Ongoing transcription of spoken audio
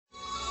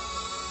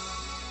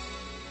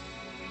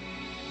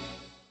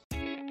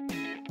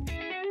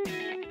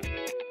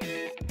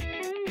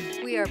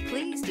We are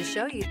pleased to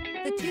show you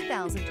the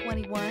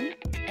 2021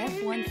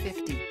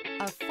 F-150.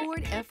 A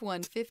Ford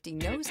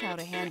F-150 knows how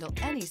to handle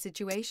any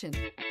situation.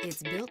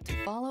 It's built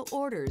to follow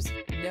orders,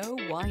 no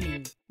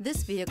whining.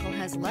 This vehicle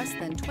has less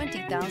than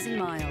 20,000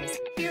 miles.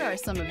 Here are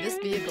some of this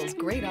vehicle's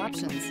great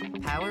options: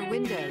 power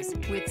windows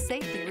with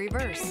safety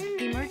reverse,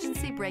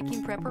 emergency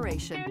braking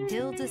preparation,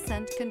 hill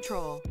descent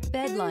control,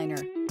 bed liner,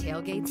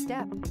 tailgate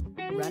step,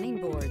 running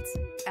boards,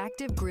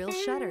 active grille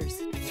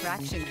shutters,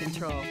 traction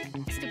control,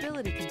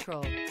 stability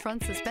control,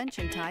 front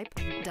suspension type,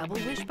 double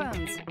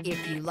wishbones.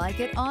 If you like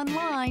it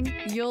online,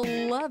 you'll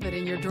love it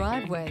in your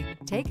driveway.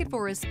 Take it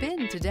for a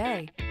spin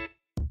today.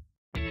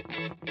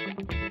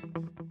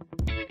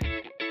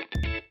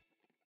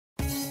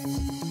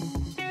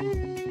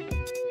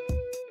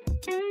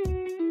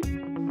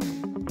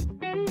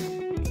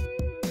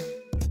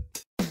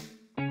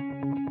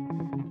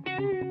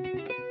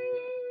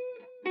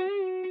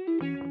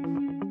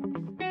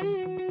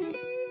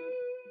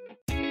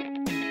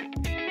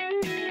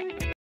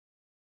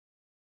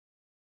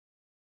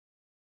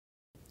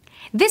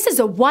 This is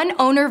a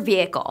one-owner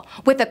vehicle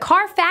with a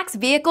Carfax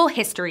Vehicle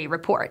History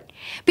Report.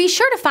 Be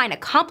sure to find a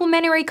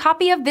complimentary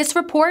copy of this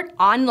report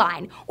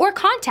online or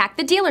contact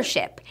the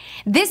dealership.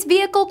 This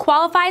vehicle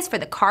qualifies for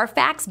the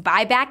Carfax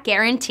Buyback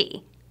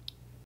Guarantee.